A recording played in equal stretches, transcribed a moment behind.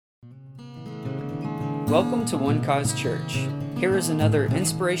Welcome to One Cause Church. Here is another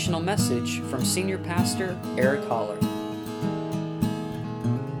inspirational message from Senior Pastor Eric Holler.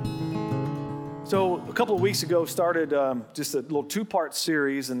 So a couple of weeks ago started just a little two-part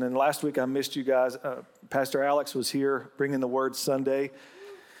series, and then last week I missed you guys. Pastor Alex was here bringing the word Sunday.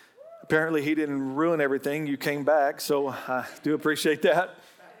 Apparently he didn't ruin everything. You came back, so I do appreciate that.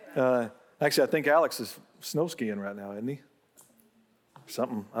 Actually, I think Alex is snow skiing right now, isn't he?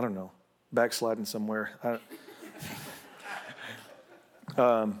 Something, I don't know, backsliding somewhere.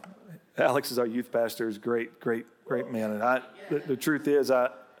 Alex is our youth pastor. He's a great man. And the truth is,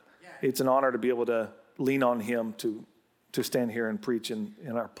 it's an honor to be able to lean on him to stand here and preach in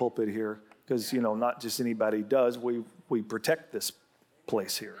our pulpit here, because not just anybody does. We protect this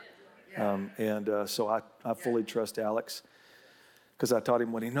place here, so I fully trust Alex because I taught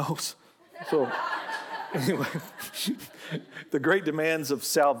him what he knows. So anyway, the great demands of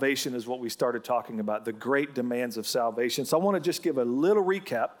salvation is what we started talking about. The great demands of salvation. So I want to just give a little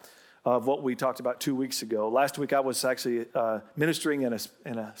recap of what we talked about 2 weeks ago. Last week I was actually ministering in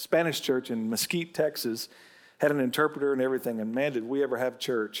a Spanish church in Mesquite, Texas, had an interpreter and everything, and man, did we ever have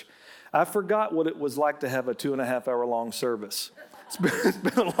church. I forgot what it was like to have a 2.5 hour long service. It's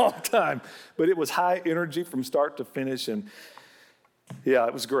been a long time, but it was high energy from start to finish, and yeah,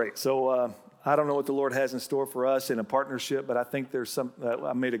 it was great. So I don't know what the Lord has in store for us in a partnership, but I think there's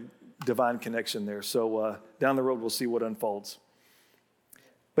I made a divine connection there. So down the road, we'll see what unfolds.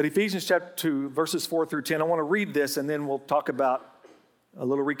 But Ephesians chapter 2, verses 4 through 10, I want to read this, and then we'll talk about a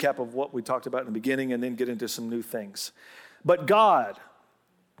little recap of what we talked about in the beginning, and then get into some new things. But God,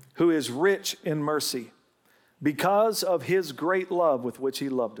 who is rich in mercy, because of his great love with which he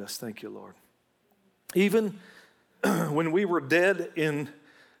loved us, thank you, Lord, even when we were dead in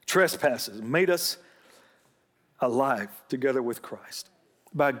trespasses, made us alive together with Christ.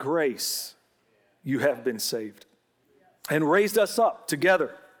 By grace, you have been saved, and raised us up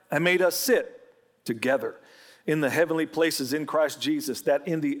together and made us sit together in the heavenly places in Christ Jesus, that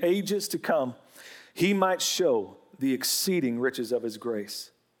in the ages to come, he might show the exceeding riches of his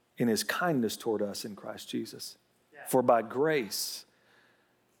grace in his kindness toward us in Christ Jesus. For by grace,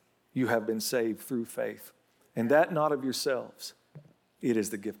 you have been saved through faith, and that not of yourselves. It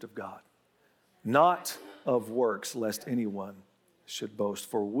is the gift of God, not of works, lest anyone should boast.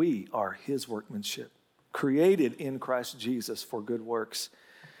 For we are his workmanship, created in Christ Jesus for good works,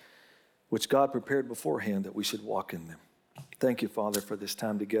 which God prepared beforehand that we should walk in them. Thank you, Father, for this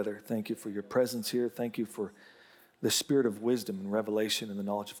time together. Thank you for your presence here. Thank you for the spirit of wisdom and revelation and the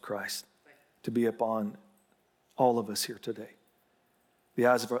knowledge of Christ to be upon all of us here today. The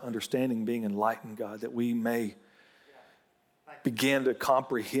eyes of our understanding being enlightened, God, that we may begin to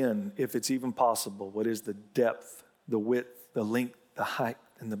comprehend, if it's even possible, what is the depth, the width, the length, the height,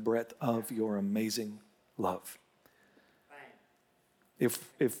 and the breadth of your amazing love.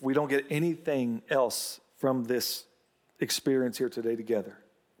 If we don't get anything else from this experience here today together,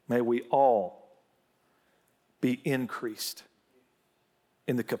 may we all be increased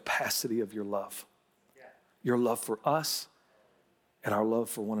in the capacity of your love. Your love for us and our love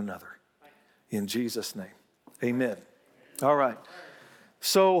for one another. In Jesus' name, amen. All right.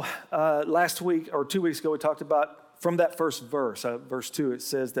 So last week or 2 weeks ago, we talked about from that first verse, verse 2, it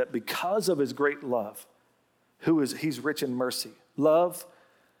says that because of his great love, he's rich in mercy. Love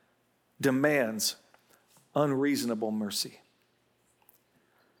demands unreasonable mercy.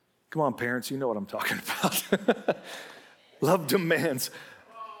 Come on, parents, you know what I'm talking about. Love demands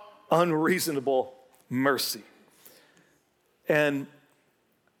unreasonable mercy. And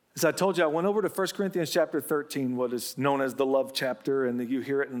as I told you, I went over to 1 Corinthians chapter 13, what is known as the love chapter, and you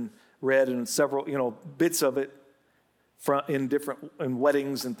hear it read in several, bits of it in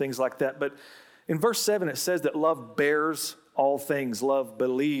weddings and things like that. But in verse 7, it says that love bears all things, love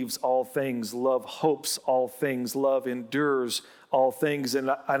believes all things, love hopes all things, love endures all things.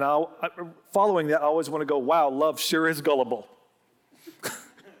 And following that, I always want to go, wow, love sure is gullible.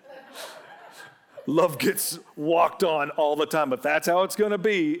 Love gets walked on all the time. If that's how it's going to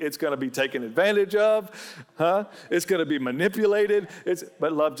be taken advantage of. It's going to be manipulated.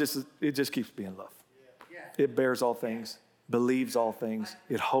 But love just keeps being love. It bears all things, believes all things,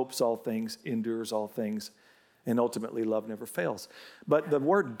 it hopes all things, endures all things, and ultimately love never fails. But the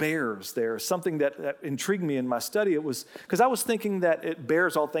word bears there, something that intrigued me in my study, it was because I was thinking that it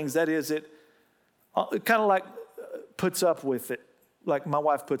bears all things. That is, it kind of like puts up with it. Like my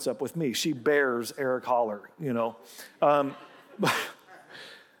wife puts up with me. She bears Eric Holler,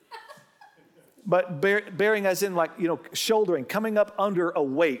 But bearing as in shouldering, coming up under a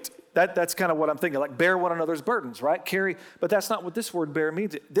weight. That's kind of what I'm thinking, like bear one another's burdens, right? Carry, but that's not what this word bear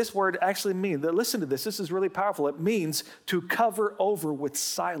means. This word actually means, listen to this is really powerful. It means to cover over with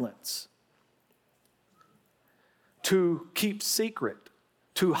silence, to keep secret,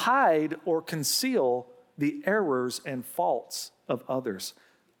 to hide or conceal the errors and faults of others.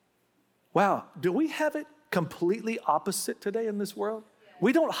 Wow, do we have it completely opposite today in this world?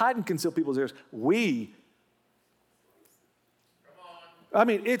 We don't hide and conceal people's errors.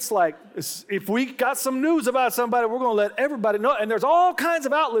 It's like if we got some news about somebody, we're going to let everybody know. And there's all kinds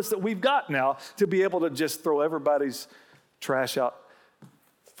of outlets that we've got now to be able to just throw everybody's trash out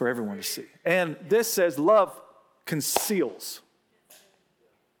for everyone to see. And this says love conceals.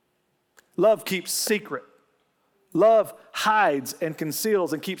 Love keeps secret. Love hides and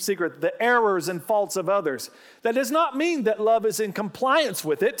conceals and keeps secret the errors and faults of others. That does not mean that love is in compliance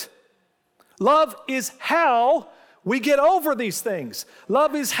with it. Love is how we get over these things.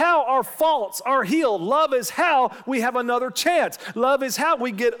 Love is how our faults are healed. Love is how we have another chance. Love is how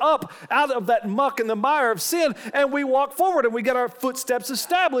we get up out of that muck and the mire of sin and we walk forward and we get our footsteps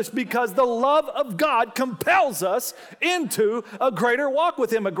established because the love of God compels us into a greater walk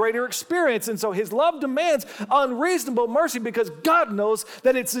with Him, a greater experience. And so His love demands unreasonable mercy because God knows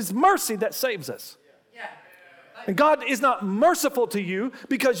that it's His mercy that saves us. And God is not merciful to you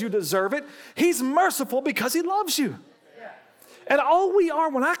because you deserve it. He's merciful because He loves you. And all we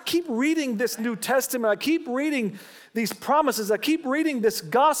are, when I keep reading this New Testament, I keep reading these promises, I keep reading this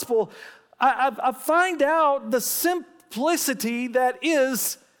gospel, I find out the simplicity that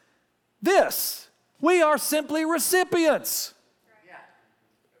is this. We are simply recipients.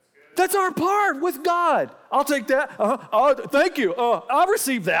 That's our part with God. I'll take that. Thank you. I'll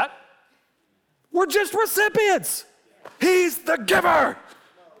receive that. We're just recipients. He's the giver.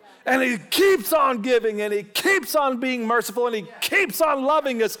 And He keeps on giving and He keeps on being merciful and He keeps on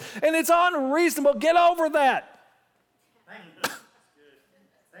loving us. And it's unreasonable. Get over that.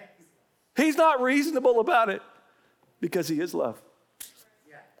 He's not reasonable about it because He is love.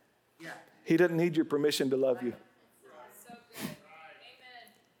 He doesn't need your permission to love you.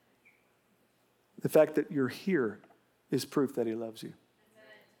 The fact that you're here is proof that He loves you.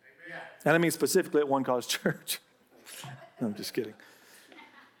 And I mean specifically at One Cause Church. No, I'm just kidding.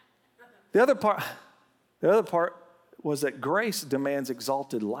 The other part was that grace demands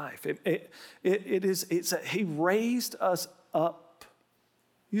exalted life. He raised us up.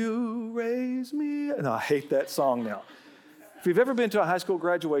 You raised me. No, I hate that song now. If you've ever been to a high school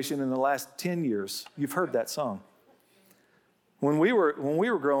graduation in the last 10 years, you've heard that song. When we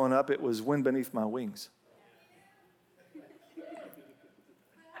were growing up, it was Wind Beneath My Wings.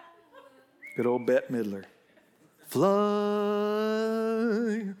 Good old Bette Midler. Fly.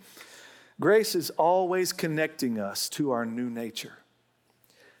 Grace is always connecting us to our new nature.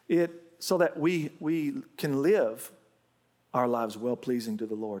 So that we can live our lives well-pleasing to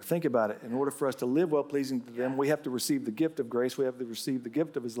the Lord. Think about it. In order for us to live well-pleasing to them, we have to receive the gift of grace. We have to receive the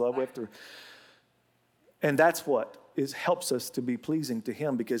gift of His love. And that's what helps us to be pleasing to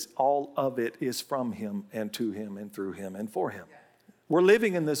Him because all of it is from Him and to Him and through Him and for Him. We're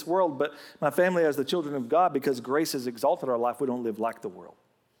living in this world, but my family as the children of God, because grace has exalted our life, we don't live like the world.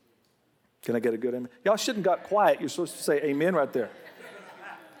 Can I get a good amen? Y'all shouldn't got quiet. You're supposed to say amen right there.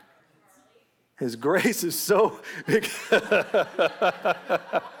 His grace is so...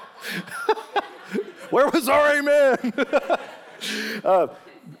 Where was our amen?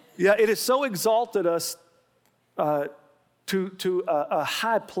 It has so exalted us to a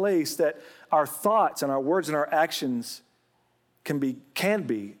high place that our thoughts and our words and our actions can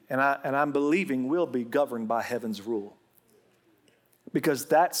be, and I'm believing will be governed by heaven's rule. Because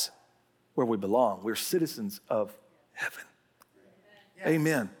that's where we belong. We're citizens of heaven. Yes.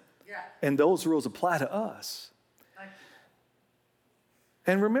 Amen. Yeah. And those rules apply to us.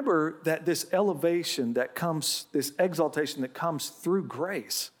 And remember that this elevation that comes, this exaltation that comes through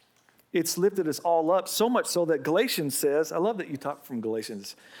grace, it's lifted us all up, so much so that Galatians says, I love that you talk from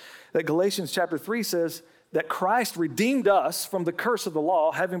Galatians, that Galatians chapter 3 says, that Christ redeemed us from the curse of the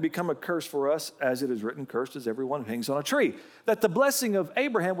law, having become a curse for us, as it is written, cursed is everyone who hangs on a tree. That the blessing of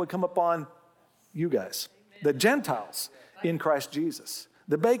Abraham would come upon you guys, the Gentiles in Christ Jesus,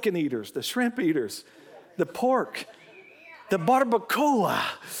 the bacon eaters, the shrimp eaters, the pork, the barbacoa.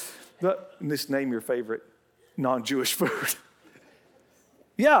 Just name your favorite non-Jewish food.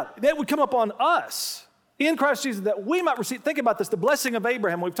 Yeah, that would come upon us. In Christ Jesus, that we might receive, think about this, the blessing of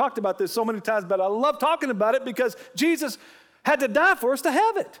Abraham. We've talked about this so many times, but I love talking about it because Jesus had to die for us to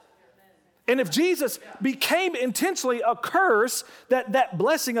have it. And if Jesus became intentionally a curse, that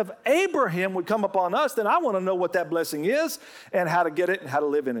blessing of Abraham would come upon us, then I want to know what that blessing is and how to get it and how to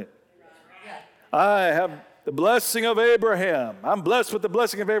live in it. I have the blessing of Abraham. I'm blessed with the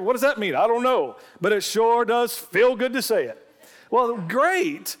blessing of Abraham. What does that mean? I don't know, but it sure does feel good to say it. Well,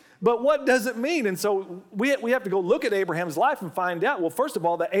 great, but what does it mean? And so we have to go look at Abraham's life and find out, well, first of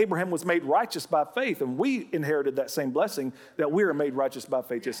all, that Abraham was made righteous by faith, and we inherited that same blessing, that we are made righteous by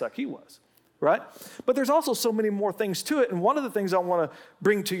faith just like he was, right? But there's also so many more things to it, and one of the things I want to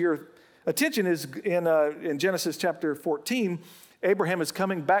bring to your attention is in Genesis chapter 14, Abraham is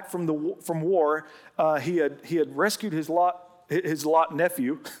coming back from war. He had rescued his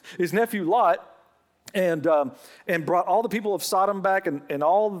nephew Lot, and brought all the people of Sodom back and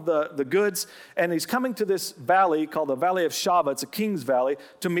all the goods. And he's coming to this valley called the Valley of Shava. It's a king's valley,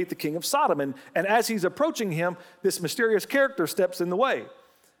 to meet the king of Sodom. And as he's approaching him, this mysterious character steps in the way.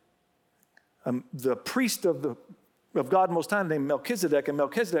 The priest of God Most High named Melchizedek, and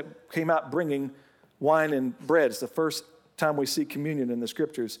Melchizedek came out bringing wine and bread. It's the first time we see communion in the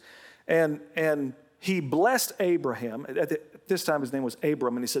scriptures. And he blessed Abraham. At this time his name was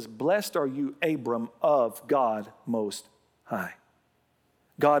Abram, and he says, "Blessed are you, Abram, of God Most High."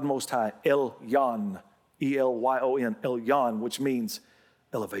 God Most High, Elyon, Elyon, Elyon, which means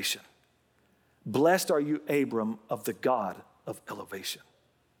elevation. Blessed are you, Abram, of the God of elevation.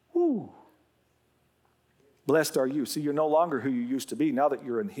 Woo. Blessed are you. See, you're no longer who you used to be. Now that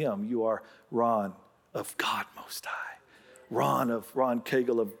you're in him, you are Ron of God Most High. Ron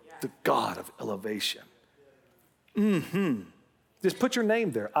Cagle of the God of elevation. Just put your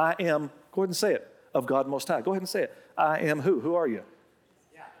name there. I am, go ahead and say it, of God Most High. Go ahead and say it. I am who? Who are you?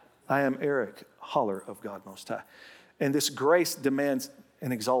 I am Eric Holler of God Most High. And this grace demands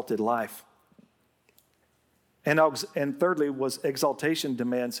an exalted life. And thirdly was exaltation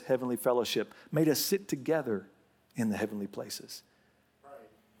demands heavenly fellowship. Made us sit together in the heavenly places.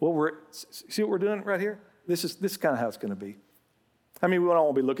 See what we're doing right here? This is kind of how it's going to be. I mean, we don't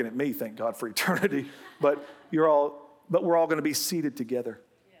want to be looking at me, thank God for eternity, but we're all going to be seated together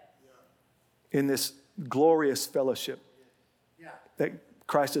in this glorious fellowship that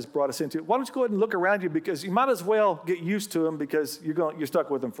Christ has brought us into. Why don't you go ahead and look around you, because you might as well get used to him, because you're stuck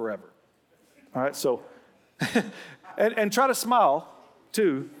with him forever. All right, so and try to smile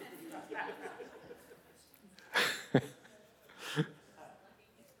too.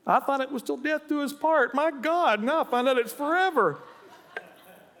 I thought it was till death do us part. My God, now I find out it's forever.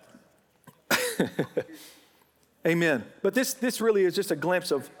 Amen. But this really is just a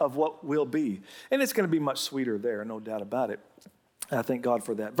glimpse of what will be. And it's going to be much sweeter there, no doubt about it. And I thank God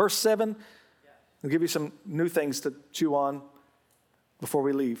for that. Verse 7, I'll give you some new things to chew on before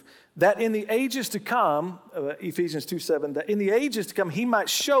we leave. That in the ages to come, Ephesians 2:7, that in the ages to come he might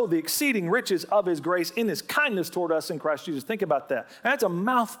show the exceeding riches of his grace in his kindness toward us in Christ Jesus. Think about that. And that's a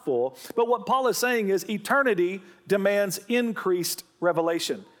mouthful. But what Paul is saying is eternity demands increased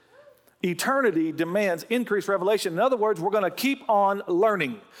revelation. Eternity demands increased revelation. In other words, we're going to keep on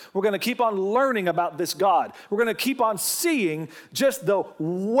learning. We're going to keep on learning about this God. We're going to keep on seeing just the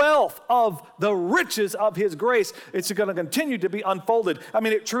wealth of the riches of his grace. It's going to continue to be unfolded. I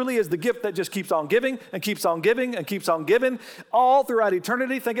mean, it truly is the gift that just keeps on giving and keeps on giving and keeps on giving all throughout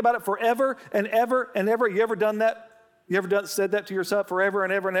eternity. Think about it, forever and ever and ever. You ever done that? You ever said that to yourself, forever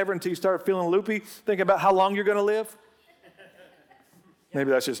and ever and ever, until you start feeling loopy? Think about how long you're going to live. Maybe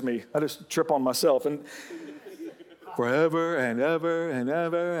that's just me. I just trip on myself. And forever and ever and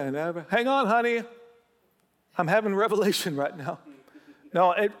ever and ever. Hang on, honey. I'm having revelation right now.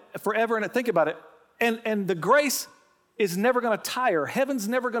 No, forever and think about it. And the grace is never going to tire. Heaven's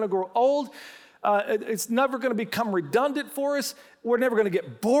never going to grow old. It's never going to become redundant for us. We're never going to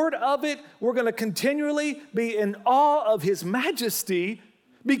get bored of it. We're going to continually be in awe of his majesty,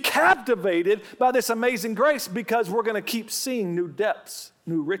 be captivated by this amazing grace, because we're going to keep seeing new depths,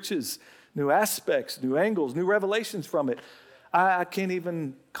 new riches, new aspects, new angles, new revelations from it. I can't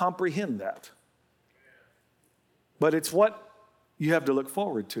even comprehend that. But it's what you have to look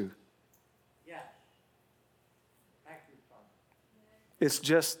forward to. Yeah. It's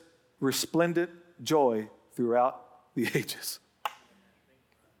just resplendent joy throughout the ages.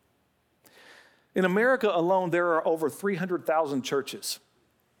 In America alone, there are over 300,000 churches.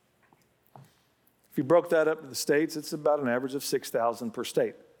 If you broke that up to the states, it's about an average of 6,000 per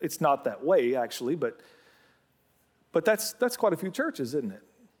state. It's not that way, actually, but that's quite a few churches, isn't it?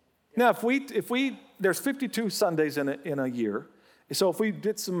 Now, if we there's 52 Sundays in a year, so if we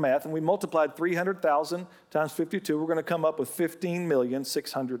did some math and we multiplied 300,000 times 52, we're going to come up with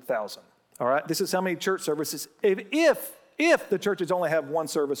 15,600,000. All right, this is how many church services if the churches only have one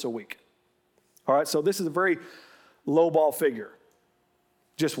service a week. All right, so this is a very lowball figure.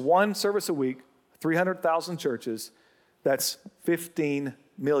 Just one service a week. 300,000 churches, that's 15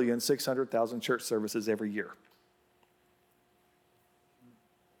 10,600,000 church services every year.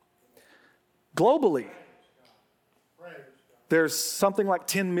 Globally, there's something like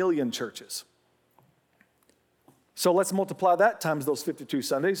 10 million churches. So let's multiply that times those 52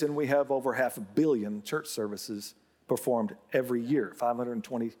 Sundays, and we have over 500 million church services performed every year,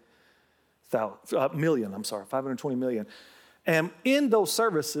 520 million. And in those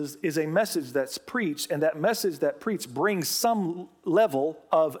services is a message that's preached, and that message that preached brings some level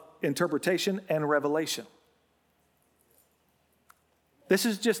of interpretation and revelation. This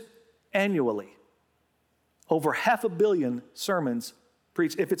is just annually. Over 500 million sermons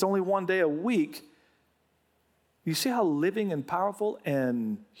preached. If it's only one day a week, you see how living and powerful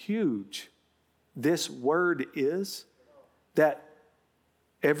and huge this word is? That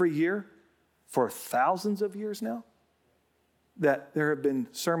every year, for thousands of years now, that there have been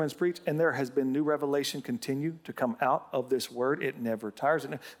sermons preached and there has been new revelation continue to come out of this word. It never tires.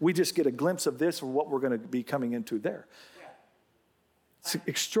 We just get a glimpse of this or what we're going to be coming into there. It's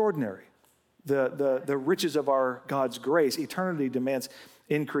extraordinary. The riches of our God's grace. Eternity demands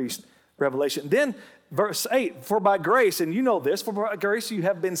increased revelation. Then verse 8, for by grace, and you know this, for by grace you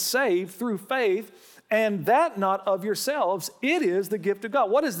have been saved through faith, and that not of yourselves, it is the gift of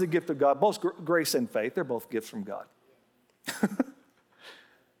God. What is the gift of God? Both grace and faith, they're both gifts from God.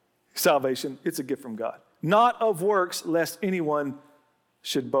 Salvation, it's a gift from God. Not of works, lest anyone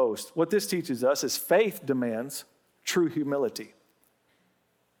should boast. What this teaches us is faith demands true humility.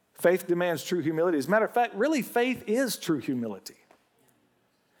 Faith demands true humility. As a matter of fact, really, faith is true humility.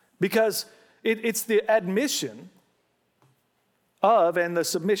 Because it's the admission of and the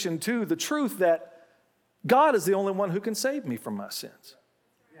submission to the truth that God is the only one who can save me from my sins.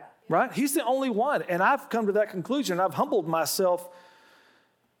 Right? He's the only one. And I've come to that conclusion. I've humbled myself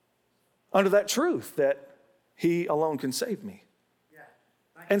under that truth that He alone can save me.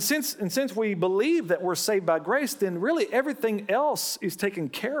 And since we believe that we're saved by grace, then really everything else is taken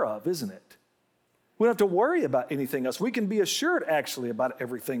care of, isn't it? We don't have to worry about anything else. We can be assured actually about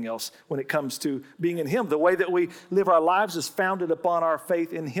everything else when it comes to being in Him. The way that we live our lives is founded upon our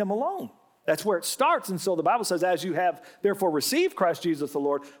faith in Him alone. That's where it starts. And so the Bible says, as you have therefore received Christ Jesus the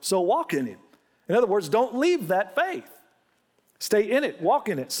Lord, so walk in Him. In other words, don't leave that faith. Stay in it, walk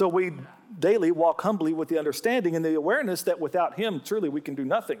in it. So we daily walk humbly with the understanding and the awareness that without Him, truly, we can do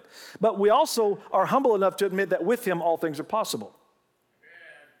nothing. But we also are humble enough to admit that with Him, all things are possible.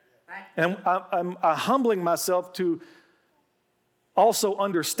 And I'm humbling myself to also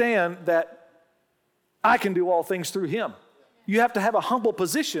understand that I can do all things through Him. You have to have a humble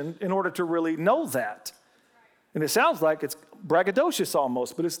position in order to really know that. And it sounds like it's braggadocious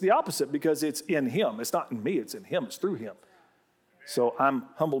almost, but it's the opposite because it's in Him. It's not in me, it's in Him, it's through Him. So I'm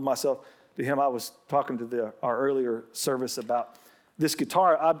humbled myself to Him. I was talking to our earlier service about this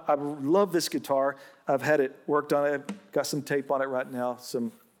guitar. I love this guitar. I've had it worked on. I've got some tape on it right now,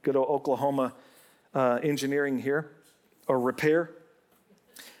 some good old Oklahoma engineering here, or repair.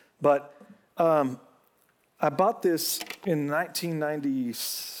 But I bought this in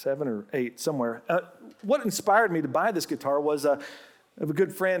 1997 or 8, somewhere. What inspired me to buy this guitar was I have a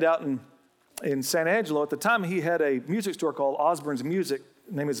good friend out in San Angelo. At the time, he had a music store called Osborne's Music.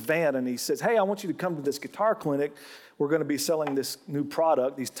 His name is Van, and he says, hey, I want you to come to this guitar clinic. We're going to be selling this new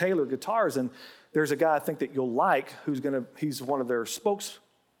product, these Taylor guitars, and there's a guy I think that you'll like he's one of their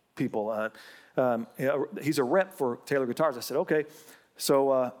spokespeople. He's a rep for Taylor guitars. I said, okay.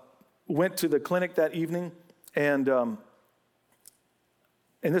 So went to the clinic that evening, and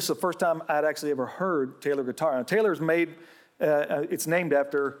this is the first time I'd actually ever heard Taylor guitar. Now, Taylor's made, it's named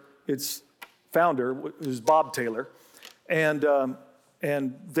after its founder, was Bob Taylor, and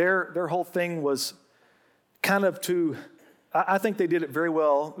their whole thing was kind of I think they did it very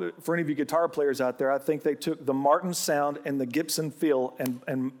well. For any of you guitar players out there, I think they took the Martin sound and the Gibson feel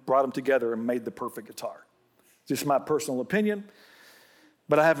and brought them together and made the perfect guitar. Just my personal opinion,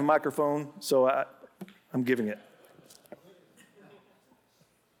 but I have a microphone, so I'm giving it.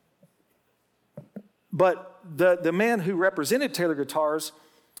 But the man who represented Taylor Guitars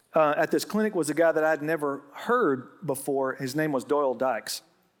at this clinic was a guy that I'd never heard before. His name was Doyle Dykes.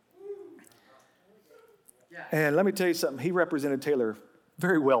 And let me tell you something, he represented Taylor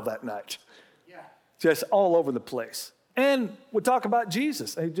very well that night. Just all over the place. And would talk about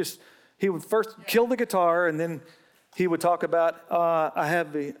Jesus. He would first kill the guitar, and then he would talk about, I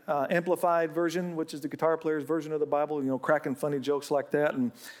have the amplified version, which is the guitar player's version of the Bible, cracking funny jokes like that.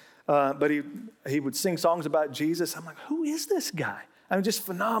 And but he would sing songs about Jesus. I'm like, who is this guy? I mean, just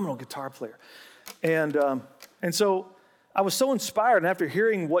phenomenal guitar player. And so I was so inspired, and after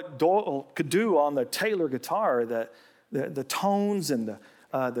hearing what Doyle could do on the Taylor guitar, the tones and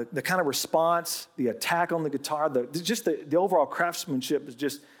the kind of response, the attack on the guitar, the overall craftsmanship is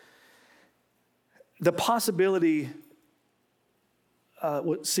just, the possibility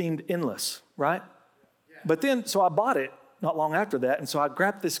seemed endless, right? Yeah. But then, so I bought it not long after that, and so I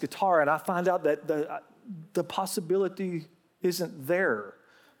grabbed this guitar, and I find out that the possibility isn't there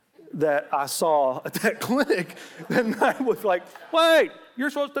that I saw at that clinic. And I was like, wait, you're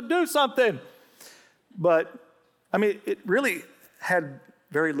supposed to do something. But, I mean, it really had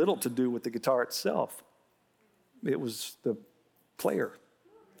very little to do with the guitar itself. It was the player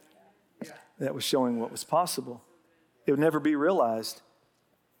that was showing what was possible. It would never be realized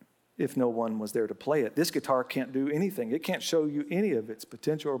if no one was there to play it. This guitar can't do anything. It can't show you any of its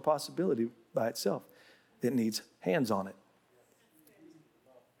potential or possibility by itself. It needs hands on it.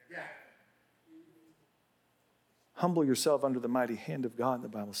 Humble yourself under the mighty hand of God, the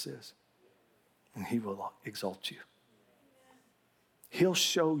Bible says, and he will exalt you. He'll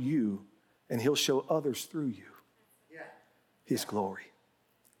show you, and he'll show others through you his glory.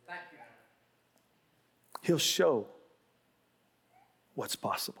 He'll show what's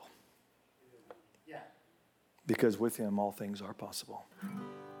possible. Because with him, all things are possible.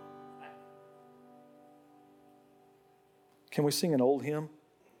 Can we sing an old hymn?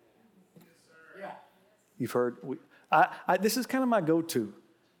 You've heard. This is kind of my go-to,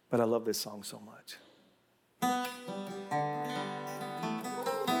 but I love this song so much.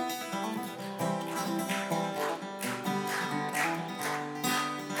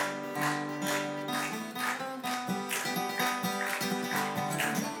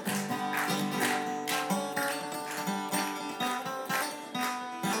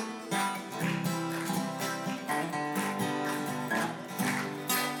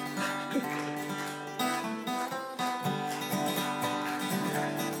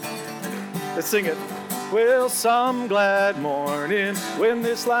 Let's sing it. Well, some glad morning when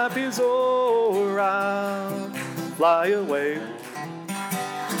this life is o'er, I'll fly away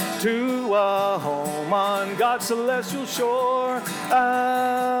to a home on God's celestial shore.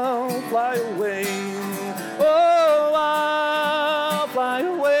 I'll fly away. Oh, I'll fly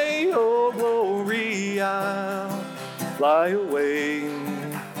away. Oh, glory, I'll fly away.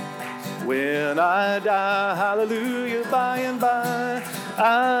 When I die, hallelujah, by and by,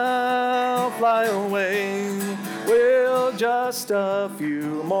 I'll fly away. Well, just a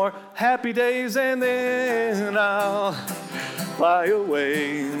few more happy days and then I'll fly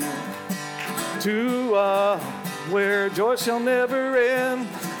away to where joy shall never end.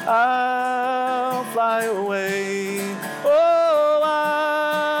 I'll fly away. Oh,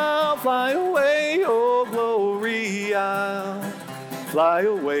 I'll fly away. Oh, glory, I'll fly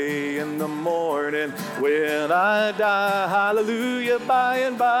away in the morning when I die. Hallelujah, by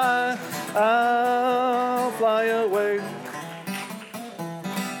and by, I'll fly away.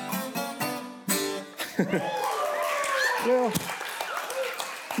 Well,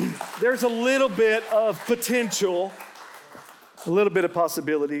 there's a little bit of potential, a little bit of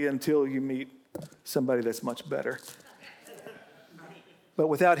possibility until you meet somebody that's much better. But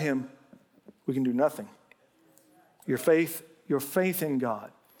without him, we can do nothing. Your faith in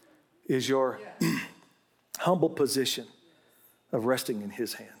God is your humble position of resting in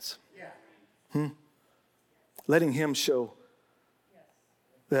his hands. Letting him show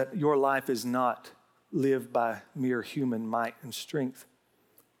that your life is not lived by mere human might and strength,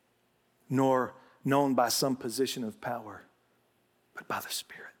 nor known by some position of power, but by the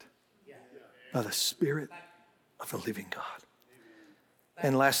Spirit. By the Spirit of the living God.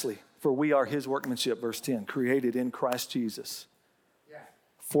 And lastly, for we are his workmanship, verse 10, created in Christ Jesus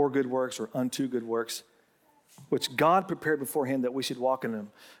for good works or unto good works, which God prepared beforehand that we should walk in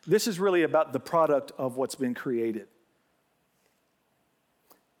them. This is really about the product of what's been created.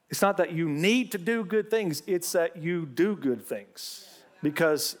 It's not that you need to do good things, it's that you do good things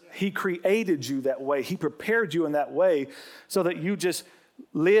because he created you that way. He prepared you in that way so that you just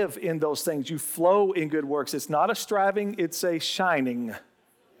live in those things. You flow in good works. It's not a striving, it's a shining.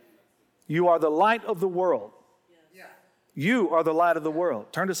 You are the light of the world. You are the light of the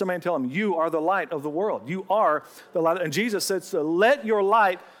world. Turn to somebody and tell them, you are the light of the world. You are the light. And Jesus says, so let your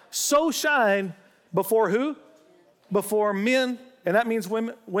light so shine before who? Before men, and that means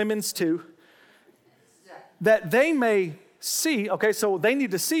women's too, that they may see. Okay, so they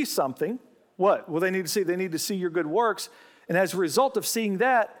need to see something. What? Well, they need to see. They need to see your good works. And as a result of seeing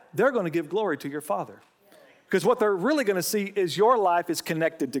that, they're going to give glory to your Father. Because what they're really going to see is your life is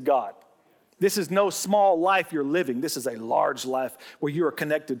connected to God. This is no small life you're living. This is a large life where you are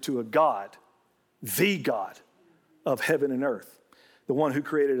connected to a God, the God of heaven and earth, the one who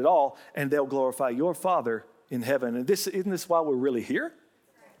created it all, and they'll glorify your Father in heaven. And isn't this why we're really here?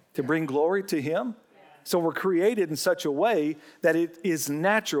 to bring glory to him. So we're created in such a way that it is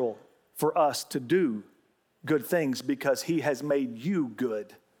natural for us to do good things because he has made you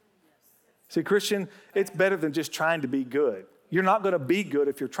good. See, Christian, it's better than just trying to be good. You're not going to be good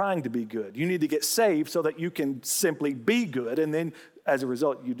if you're trying to be good. You need to get saved so that you can simply be good, and then as a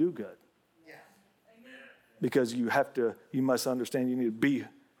result, you do good. Because you must understand you need to be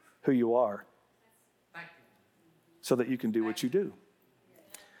who you are so that you can do what you do.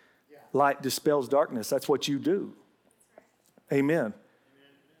 Light dispels darkness. That's what you do. Amen.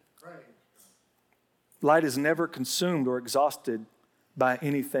 Light is never consumed or exhausted by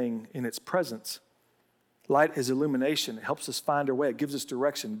anything in its presence. Light is illumination. It helps us find our way. It gives us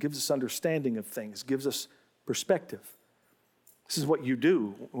direction, gives us understanding of things, gives us perspective. This is what you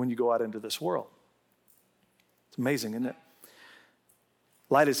do when you go out into this world. It's amazing, isn't it?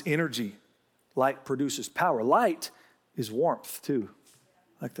 Light is energy. Light produces power. Light is warmth, too,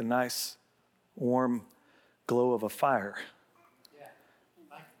 like the nice, warm glow of a fire.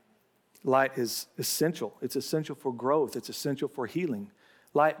 Light is essential. It's essential for growth. It's essential for healing.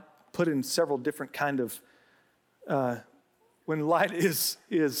 Light put in several different kind of, when light is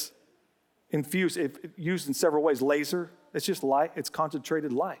infused, used in several ways. Laser, it's just light. It's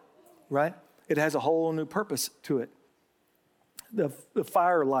concentrated light, right? It has a whole new purpose to it. The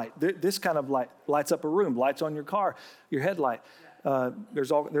fire light, this kind of light lights up a room, lights on your car, your headlight.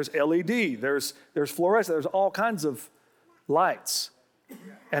 There's LED, there's fluorescent, there's all kinds of lights.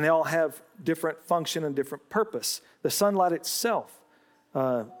 And they all have different function and different purpose. The sunlight itself,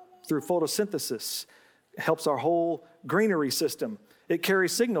 through photosynthesis, helps our whole greenery system. It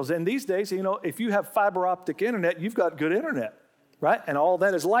carries signals. And these days, if you have fiber optic internet, you've got good internet, right? And all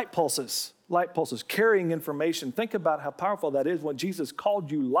that is light pulses carrying information. Think about how powerful that is when Jesus called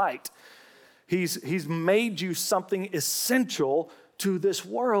you light. He's made you something essential to this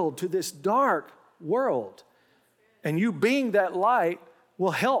world, to this dark world. And you being that light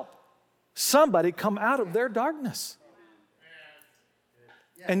will help somebody come out of their darkness.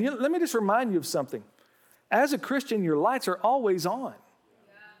 And let me just remind you of something. As a Christian, your lights are always on.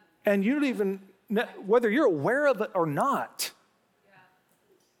 And you don't even, whether you're aware of it or not.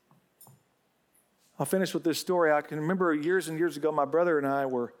 I'll finish with this story. I can remember years and years ago, my brother and I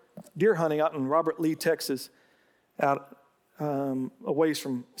were deer hunting out in Robert Lee, Texas, out a ways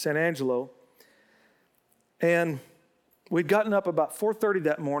from San Angelo. And we'd gotten up about 4:30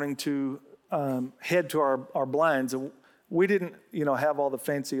 that morning to head to our blinds. And we didn't, have all the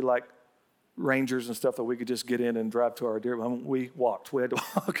fancy like Rangers and stuff that we could just get in and drive to our deer. We walked. We had to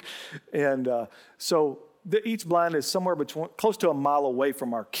walk. And so each blind is somewhere between close to a mile away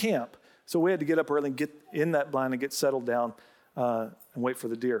from our camp. So we had to get up early and get in that blind and get settled down and wait for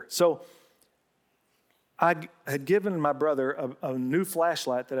the deer. So I had given my brother a new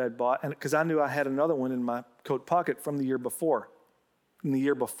flashlight that I had bought, and because I knew I had another one in my coat pocket from the year before,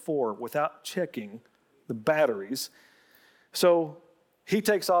 without checking the batteries. So he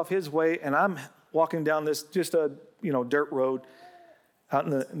takes off his way, and I'm walking down this just a dirt road out in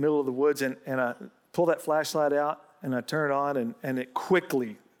the middle of the woods, and I pull that flashlight out and I turn it on, and it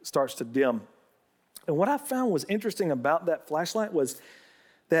quickly starts to dim. And what I found was interesting about that flashlight was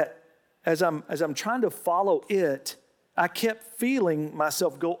that as I'm trying to follow it, I kept feeling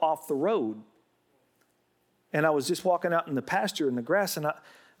myself go off the road. And I was just walking out in the pasture in the grass, and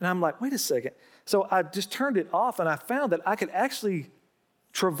I'm like, wait a second. So I just turned it off, and I found that I could actually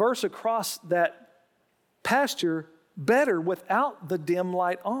traverse across that pasture better without the dim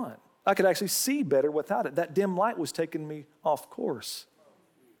light on. I could actually see better without it. That dim light was taking me off course.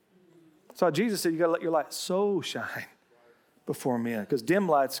 So Jesus said, you got to let your light so shine before men, because dim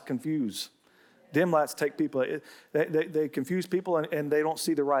lights confuse. Dim lights take people, they confuse people, and they don't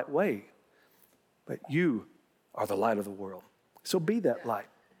see the right way. But you are the light of the world. So be that light.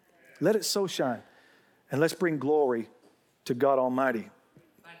 Let it so shine. And let's bring glory to God Almighty.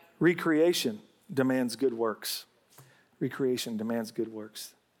 Recreation demands good works. Recreation demands good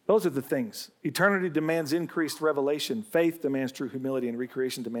works. Those are the things. Eternity demands increased revelation. Faith demands true humility, and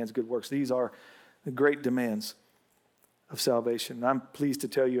recreation demands good works. These are the great demands of salvation. And I'm pleased to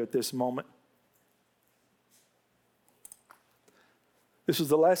tell you at this moment, this was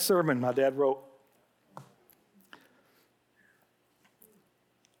the last sermon my dad wrote.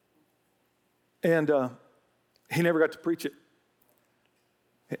 And he never got to preach it.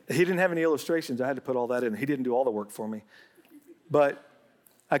 He didn't have any illustrations. I had to put all that in. He didn't do all the work for me. But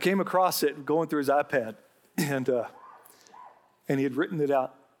I came across it going through his iPad, and he had written it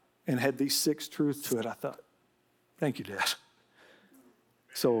out and had these 6 truths to it. I thought, thank you, Dad.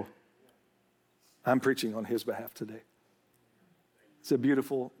 So I'm preaching on his behalf today. It's a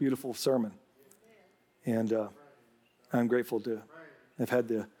beautiful, beautiful sermon. And I'm grateful to have had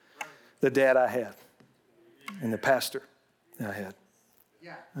the dad I had and the pastor I had.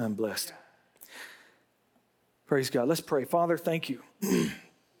 I'm blessed. Praise God. Let's pray. Father, thank you.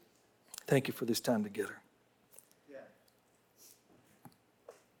 Thank you for this time together.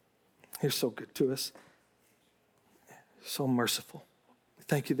 You're so good to us. So merciful.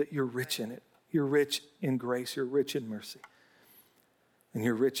 Thank you that you're rich in it. You're rich in grace. You're rich in mercy. And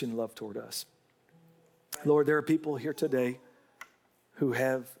you're rich in love toward us. Lord, there are people here today who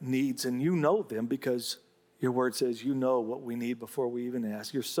have needs, and you know them because your word says you know what we need before we even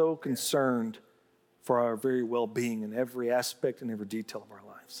ask. You're so concerned for our very well-being in every aspect and every detail of our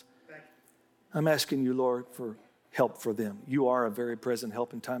lives. I'm asking you, Lord, for help for them. You are a very present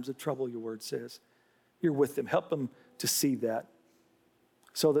help in times of trouble, your word says. You're with them. Help them to see that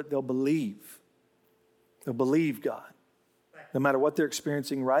so that they'll believe. They'll believe God. No matter what they're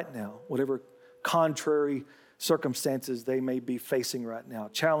experiencing right now, whatever contrary circumstances they may be facing right now,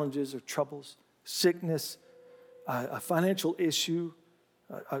 challenges or troubles, sickness, a financial issue,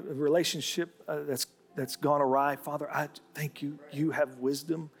 a relationship that's gone awry. Father, I thank you. You have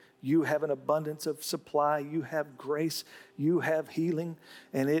wisdom. You have an abundance of supply. You have grace. You have healing.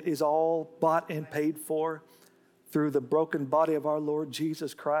 And it is all bought and paid for through the broken body of our Lord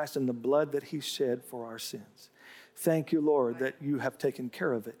Jesus Christ and the blood that he shed for our sins. Thank you, Lord, that you have taken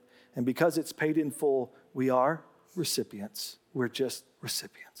care of it. And because it's paid in full, we are recipients. We're just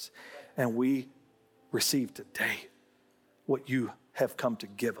recipients. And we receive today what you have come to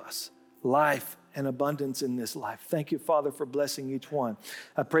give us. Life and abundance in this life. Thank you, Father, for blessing each one.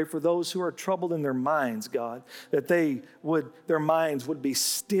 I pray for those who are troubled in their minds, God, that their minds would be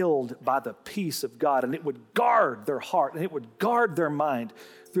stilled by the peace of God, and it would guard their heart, and it would guard their mind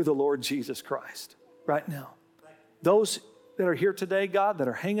through the Lord Jesus Christ right now. Those that are here today, God, that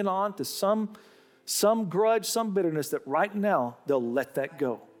are hanging on to some grudge, some bitterness, that right now they'll let that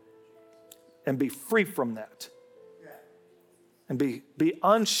go and be free from that and be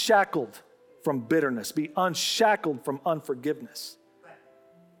unshackled from bitterness, be unshackled from unforgiveness.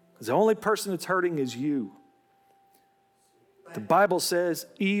 Because the only person that's hurting is you. The Bible says,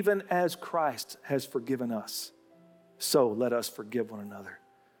 even as Christ has forgiven us, so let us forgive one another.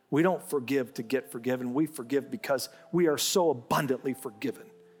 We don't forgive to get forgiven. We forgive because we are so abundantly forgiven.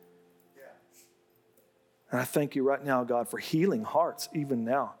 And I thank you right now, God, for healing hearts even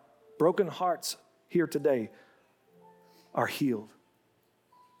now. Broken hearts here today are healed.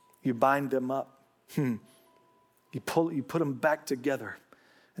 You bind them up. You put them back together.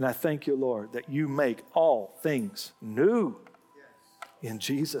 And I thank you, Lord, that you make all things new. In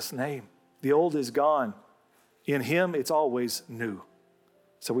Jesus' name. The old is gone. In him, it's always new.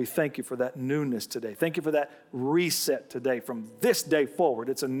 So we thank you for that newness today. Thank you for that reset today. From this day forward,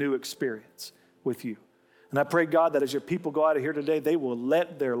 it's a new experience with you. And I pray, God, that as your people go out of here today, they will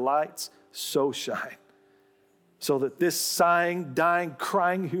let their lights so shine so that this sighing, dying,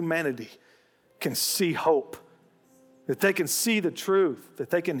 crying humanity can see hope, that they can see the truth,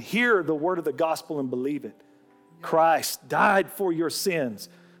 that they can hear the word of the gospel and believe it. Christ died for your sins,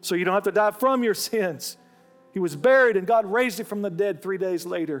 so you don't have to die from your sins. He was buried, and God raised him from the dead 3 days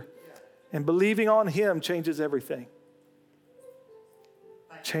later. And believing on him changes everything.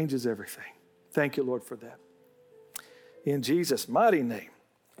 Changes everything. Thank you, Lord, for that. In Jesus' mighty name.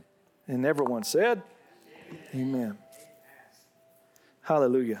 And everyone said, amen.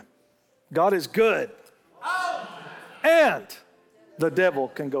 Hallelujah. God is good. And the devil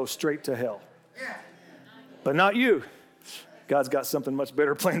can go straight to hell. But not you. God's got something much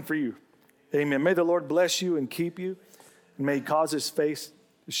better planned for you. Amen. May the Lord bless you and keep you. And may he cause his face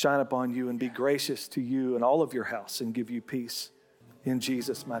to shine upon you and be gracious to you and all of your house and give you peace. In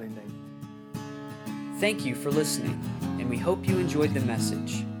Jesus' mighty name. Thank you for listening, and we hope you enjoyed the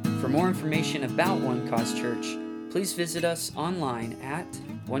message. For more information about One Cause Church, please visit us online at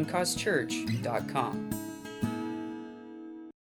onecausechurch.com.